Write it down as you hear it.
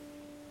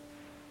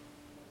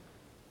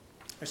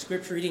Our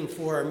scripture reading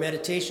for our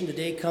meditation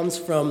today comes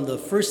from the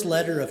first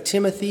letter of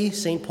Timothy,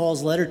 St.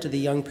 Paul's letter to the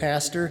young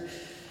pastor,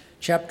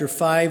 chapter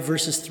 5,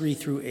 verses 3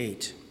 through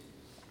 8.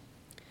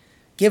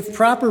 Give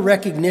proper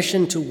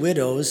recognition to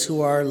widows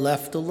who are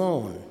left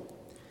alone.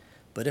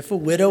 But if a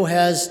widow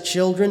has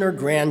children or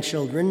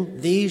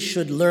grandchildren, these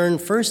should learn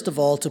first of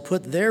all to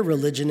put their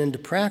religion into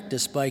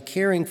practice by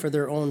caring for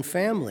their own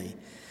family,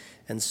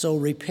 and so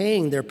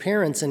repaying their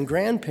parents and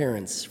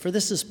grandparents, for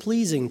this is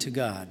pleasing to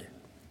God.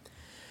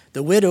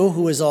 The widow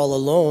who is all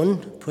alone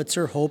puts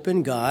her hope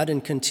in God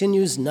and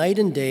continues night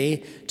and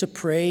day to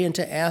pray and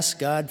to ask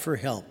God for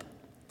help.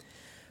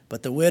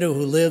 But the widow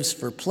who lives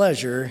for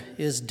pleasure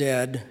is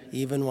dead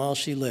even while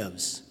she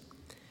lives.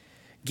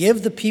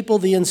 Give the people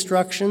the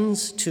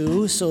instructions,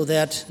 too, so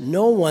that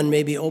no one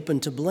may be open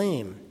to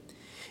blame.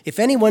 If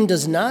anyone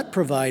does not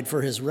provide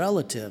for his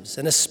relatives,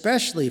 and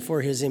especially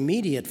for his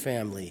immediate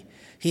family,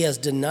 he has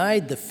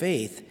denied the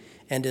faith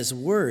and is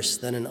worse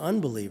than an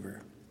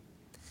unbeliever.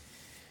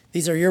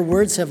 These are your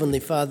words,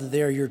 Heavenly Father.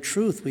 They are your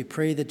truth. We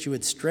pray that you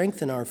would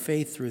strengthen our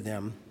faith through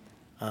them.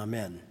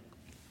 Amen.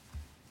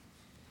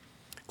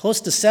 Close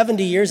to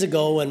 70 years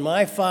ago, when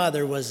my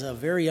father was a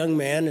very young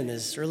man in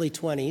his early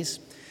 20s,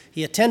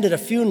 he attended a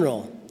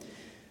funeral.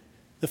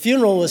 The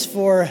funeral was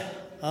for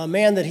a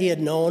man that he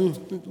had known,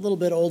 a little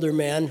bit older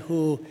man,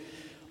 who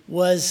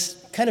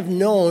was kind of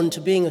known to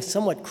being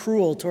somewhat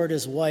cruel toward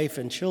his wife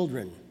and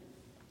children.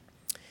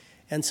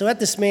 And so at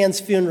this man's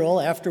funeral,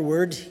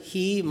 afterward,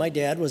 my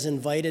dad, was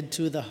invited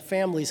to the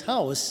family's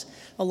house,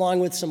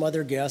 along with some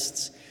other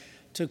guests,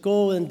 to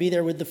go and be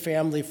there with the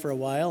family for a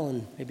while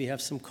and maybe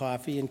have some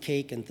coffee and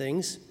cake and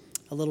things,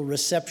 a little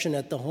reception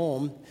at the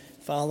home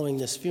following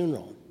this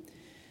funeral.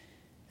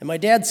 And my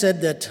dad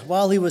said that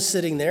while he was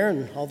sitting there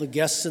and all the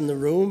guests in the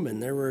room,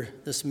 and there were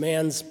this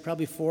man's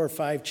probably 4 or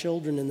 5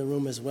 children in the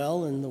room as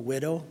well, and the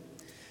widow,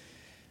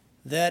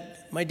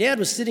 that my dad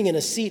was sitting in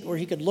a seat where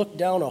he could look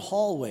down a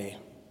hallway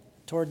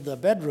toward the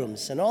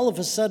bedrooms, and all of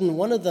a sudden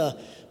one of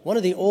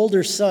the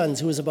older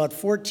sons, who was about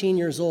 14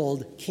 years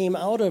old, came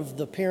out of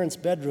the parents'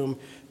 bedroom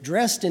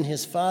dressed in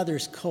his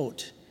father's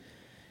coat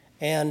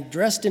and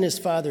dressed in his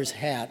father's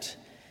hat,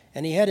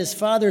 and he had his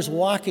father's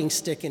walking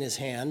stick in his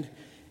hand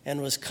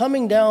and was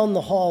coming down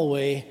the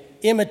hallway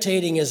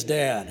imitating his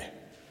dad,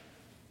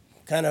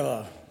 kind of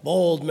a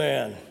bold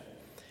man.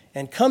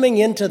 And coming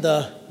into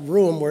the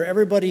room where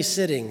everybody's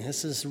sitting,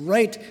 this is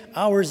right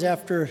hours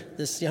after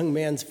this young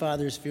man's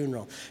father's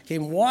funeral,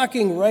 came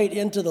walking right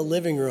into the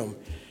living room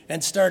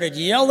and started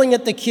yelling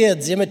at the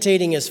kids,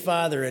 imitating his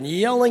father, and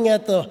yelling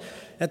at the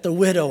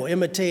widow,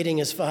 imitating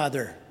his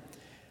father.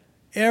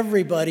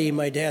 Everybody,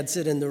 my dad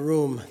said in the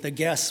room, the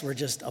guests were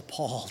just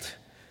appalled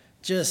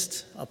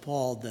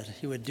that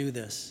he would do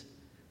this.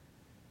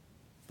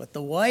 But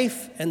the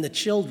wife and the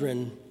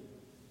children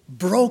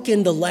broke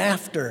into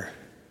laughter.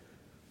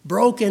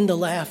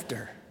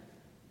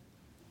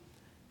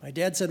 My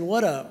dad said,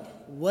 what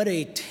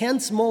a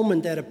tense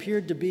moment that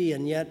appeared to be,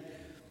 and yet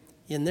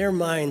in their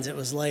minds it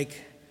was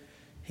like,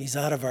 he's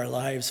out of our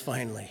lives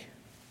finally.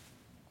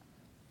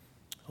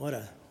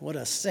 What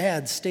a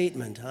sad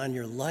statement on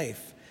your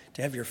life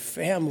to have your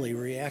family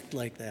react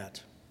like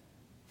that.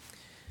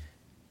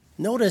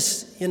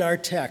 Notice in our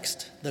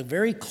text the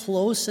very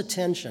close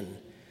attention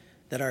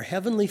that our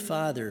Heavenly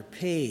Father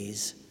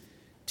pays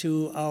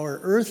to our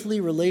earthly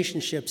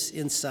relationships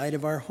inside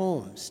of our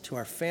homes, to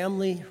our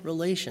family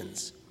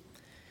relations.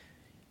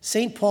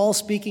 St. Paul,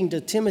 speaking to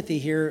Timothy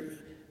here,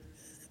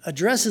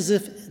 addresses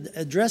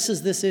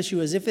this issue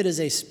as if it is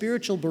a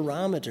spiritual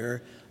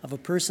barometer of a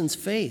person's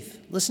faith.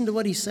 Listen to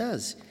what he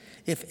says.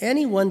 If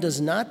anyone does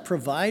not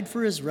provide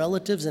for his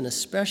relatives, and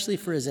especially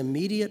for his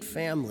immediate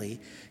family,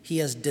 he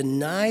has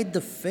denied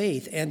the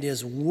faith and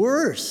is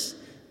worse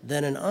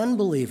than an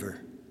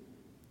unbeliever.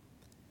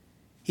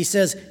 He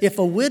says, if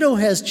a widow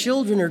has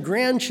children or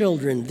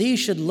grandchildren, these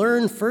should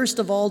learn first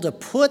of all to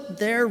put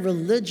their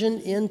religion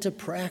into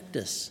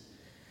practice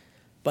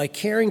by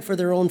caring for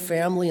their own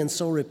family and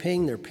so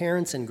repaying their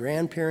parents and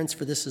grandparents,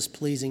 for this is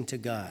pleasing to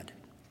God.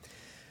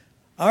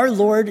 Our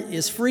Lord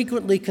is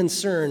frequently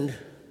concerned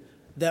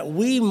that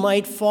we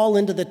might fall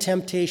into the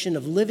temptation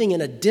of living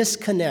in a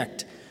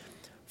disconnect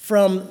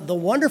from the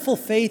wonderful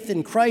faith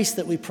in Christ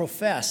that we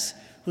profess,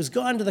 who's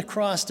gone to the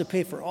cross to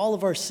pay for all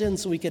of our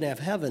sins so we can have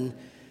heaven,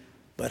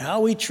 but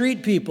how we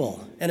treat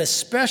people, and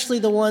especially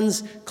the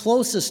ones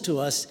closest to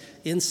us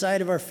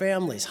inside of our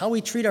families, how we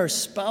treat our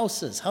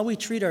spouses, how we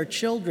treat our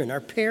children,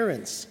 our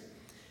parents.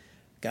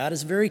 God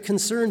is very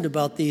concerned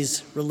about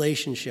these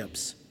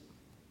relationships.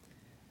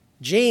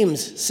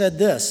 James said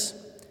this,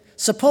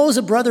 suppose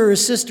a brother or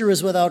sister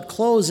is without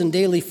clothes and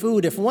daily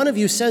food. If one of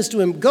you says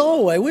to him,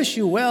 go, I wish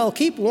you well,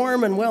 keep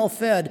warm and well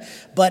fed,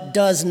 but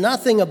does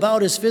nothing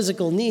about his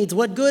physical needs,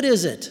 what good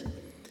is it?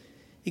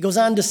 He goes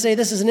on to say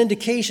this is an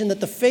indication that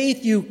the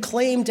faith you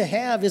claim to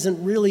have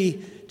isn't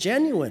really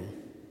genuine.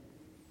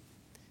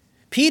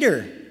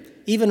 Peter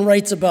even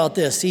writes about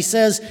this. He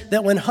says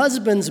that when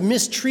husbands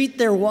mistreat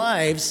their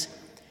wives,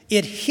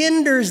 it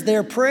hinders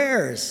their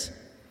prayers.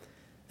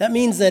 That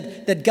means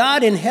that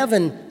God in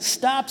heaven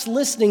stops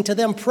listening to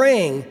them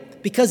praying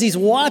because he's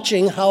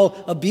watching how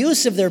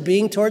abusive they're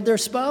being toward their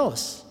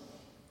spouse.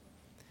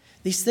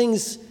 These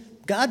things,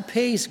 God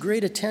pays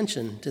great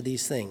attention to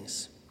these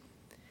things.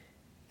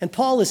 And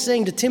Paul is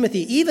saying to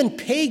Timothy, even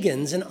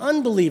pagans and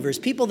unbelievers,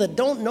 people that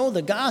don't know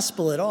the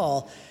gospel at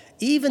all,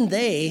 even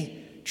they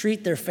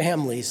treat their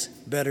families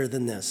better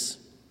than this.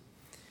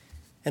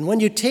 And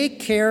when you take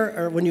care,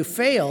 or when you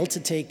fail to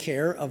take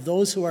care of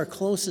those who are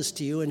closest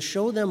to you and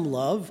show them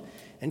love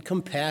and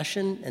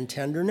compassion and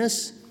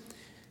tenderness,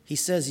 he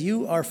says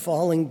you are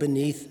falling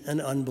beneath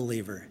an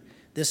unbeliever.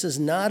 This is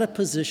not a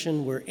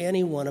position where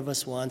any one of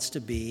us wants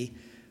to be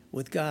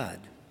with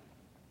God.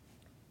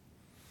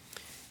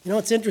 You know,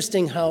 it's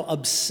interesting how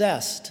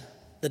obsessed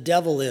the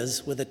devil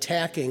is with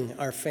attacking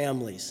our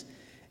families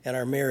and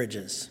our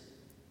marriages.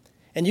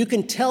 And you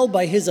can tell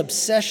by his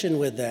obsession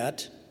with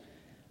that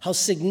how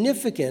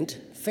significant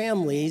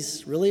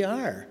families really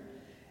are,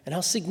 and how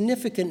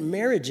significant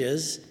marriage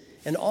is,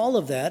 and all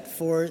of that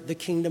for the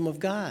kingdom of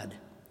God.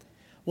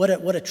 What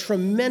a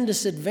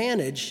tremendous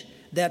advantage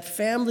that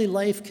family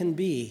life can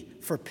be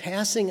for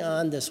passing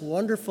on this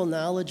wonderful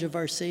knowledge of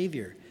our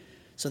Savior,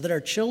 so that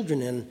our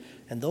children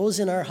and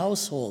those in our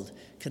household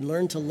can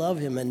learn to love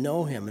him and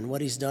know him and what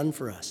he's done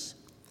for us.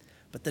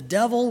 But the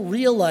devil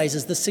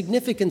realizes the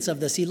significance of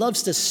this. He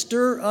loves to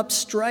stir up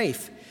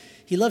strife.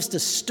 He loves to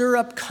stir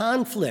up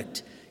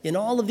conflict in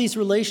all of these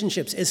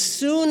relationships. As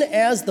soon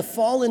as the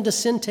fall into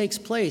sin takes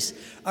place,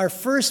 our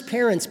first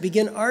parents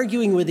begin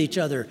arguing with each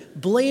other,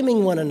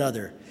 blaming one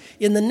another.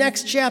 In the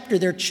next chapter,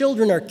 their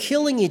children are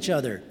killing each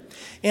other.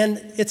 And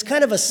it's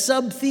kind of a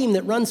sub-theme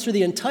that runs through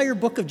the entire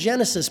book of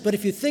Genesis. But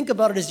if you think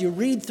about it as you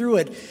read through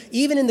it,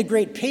 even in the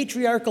great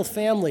patriarchal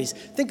families,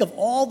 think of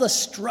all the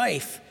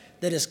strife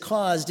that is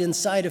caused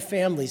inside of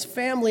families,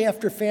 family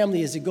after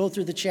family, as you go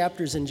through the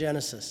chapters in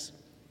Genesis.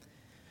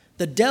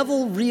 The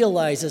devil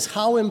realizes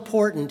how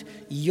important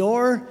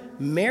your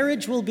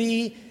marriage will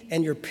be,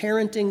 and your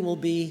parenting will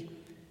be,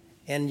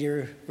 and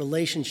your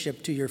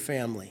relationship to your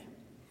family.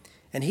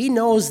 And he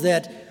knows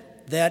that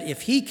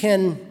if he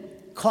can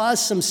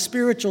cause some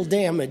spiritual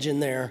damage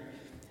in there,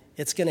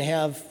 it's going to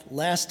have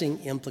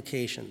lasting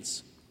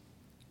implications.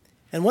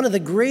 And one of the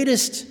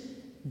greatest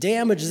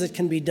damages that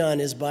can be done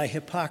is by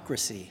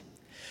hypocrisy.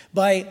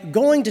 By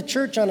going to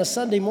church on a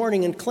Sunday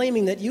morning and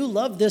claiming that you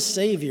love this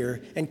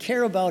Savior and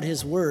care about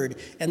his word,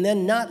 and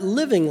then not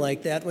living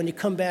like that when you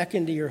come back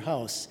into your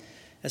house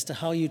as to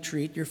how you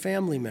treat your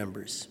family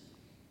members.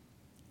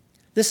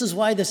 This is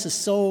why this is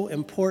so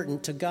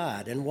important to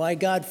God, and why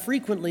God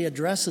frequently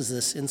addresses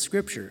this in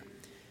Scripture.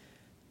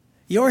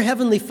 Your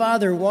Heavenly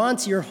Father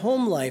wants your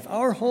home life,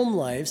 our home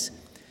lives,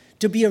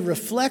 to be a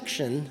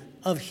reflection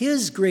of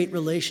his great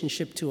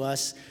relationship to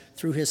us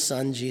through his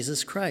Son,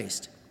 Jesus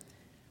Christ.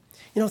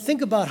 You know,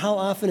 think about how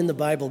often in the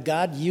Bible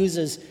God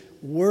uses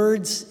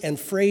words and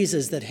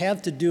phrases that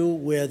have to do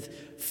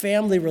with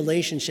family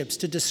relationships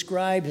to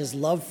describe his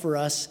love for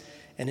us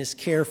and his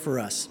care for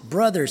us.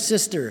 Brother,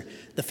 sister,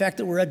 the fact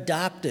that we're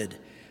adopted.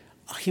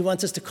 He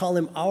wants us to call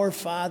him our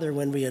Father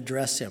when we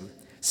address him.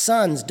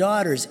 Sons,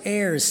 daughters,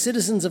 heirs,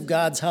 citizens of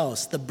God's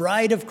house, the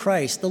bride of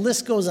Christ, the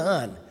list goes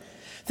on.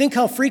 Think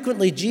how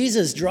frequently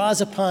Jesus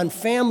draws upon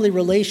family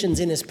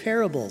relations in his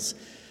parables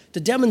to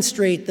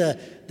demonstrate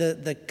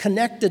the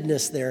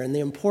connectedness there and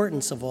the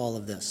importance of all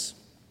of this.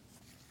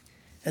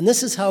 And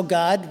this is how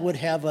God would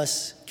have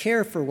us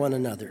care for one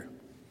another.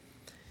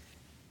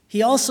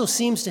 He also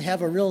seems to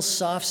have a real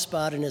soft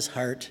spot in his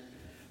heart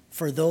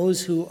for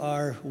those who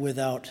are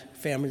without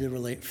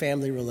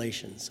family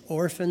relations,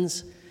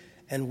 orphans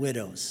and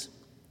widows.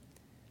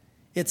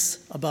 It's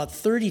about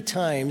 30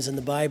 times in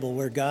the Bible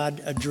where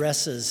God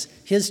addresses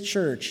his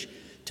church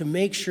to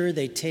make sure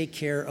they take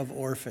care of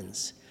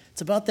orphans.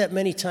 It's about that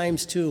many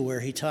times, too, where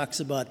he talks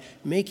about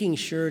making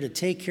sure to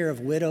take care of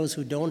widows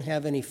who don't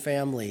have any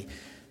family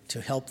to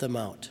help them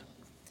out.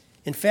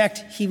 In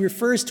fact, he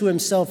refers to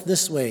himself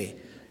this way: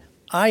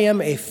 I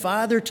am a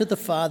father to the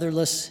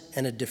fatherless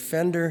and a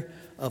defender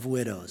of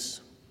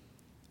widows.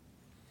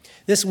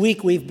 This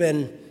week we've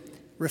been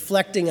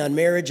reflecting on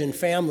marriage and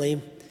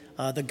family.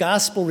 The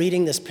gospel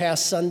reading this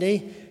past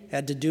Sunday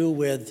had to do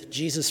with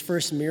Jesus'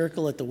 first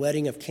miracle at the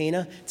wedding of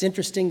Cana. It's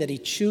interesting that he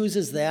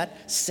chooses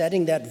that,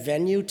 setting that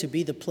venue to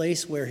be the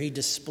place where he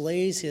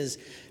displays his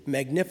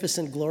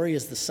magnificent glory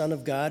as the Son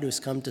of God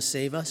who's come to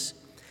save us.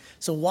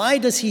 So why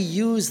does he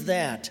use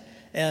that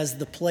as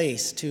the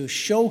place to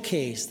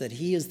showcase that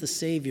he is the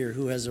Savior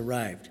who has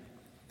arrived?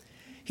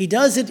 He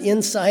does it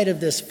inside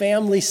of this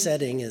family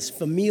setting, his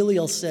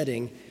familial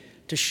setting,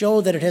 to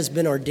show that it has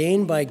been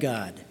ordained by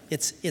God.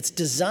 It's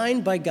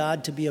designed by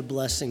God to be a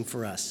blessing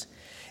for us.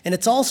 And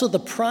it's also the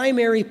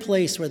primary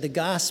place where the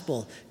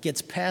gospel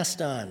gets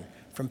passed on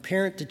from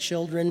parent to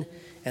children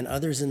and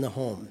others in the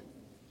home.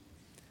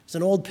 There's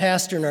an old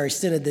pastor in our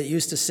synod that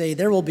used to say,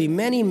 there will be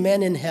many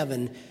men in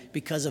heaven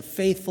because of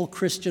faithful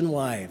Christian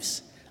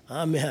wives.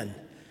 Amen.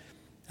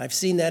 I've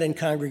seen that in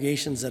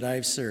congregations that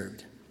I've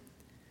served.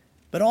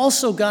 But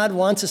also God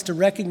wants us to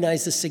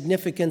recognize the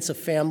significance of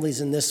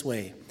families in this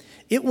way.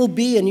 It will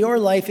be in your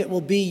life, it will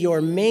be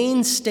your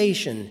main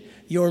station,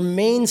 your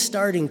main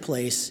starting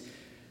place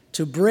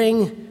to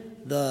bring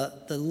the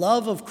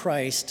love of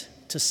Christ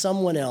to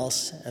someone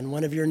else and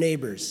one of your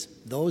neighbors,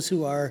 those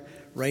who are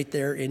right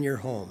there in your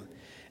home.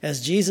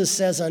 As Jesus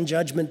says on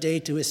Judgment Day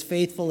to his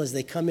faithful as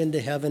they come into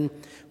heaven,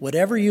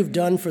 whatever you've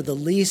done for the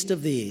least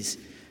of these,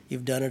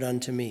 you've done it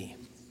unto me.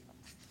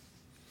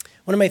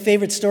 One of my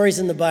favorite stories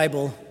in the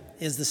Bible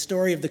is the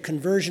story of the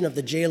conversion of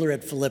the jailer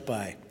at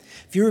Philippi.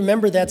 If you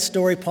remember that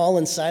story, Paul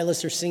and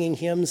Silas are singing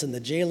hymns, and the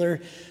jailer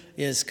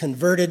is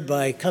converted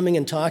by coming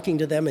and talking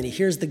to them, and he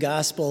hears the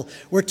gospel.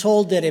 We're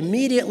told that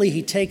immediately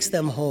he takes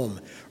them home.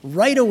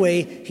 Right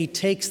away, he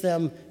takes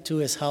them to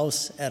his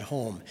house at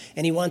home,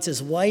 and he wants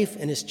his wife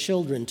and his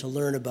children to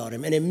learn about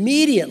him. And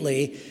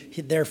immediately,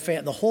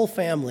 the whole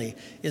family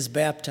is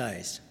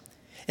baptized.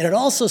 And it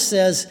also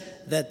says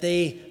that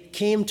they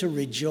came to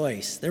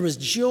rejoice. There was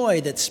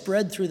joy that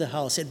spread through the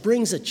house. It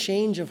brings a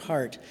change of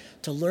heart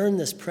to learn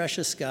this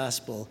precious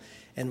gospel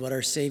and what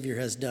our Savior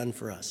has done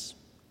for us.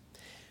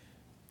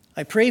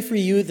 I pray for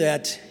you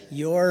that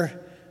your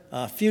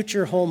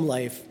future home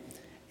life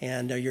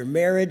and your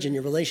marriage and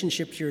your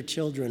relationship to your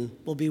children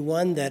will be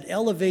one that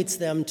elevates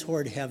them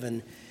toward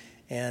heaven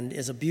and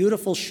is a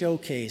beautiful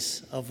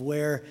showcase of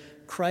where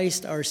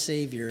Christ our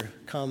Savior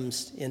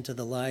comes into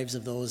the lives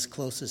of those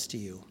closest to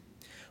you.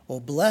 Oh,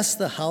 bless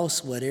the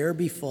house, whate'er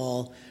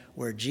befall,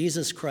 where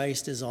Jesus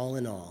Christ is all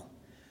in all.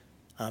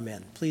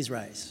 Amen. Please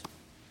rise.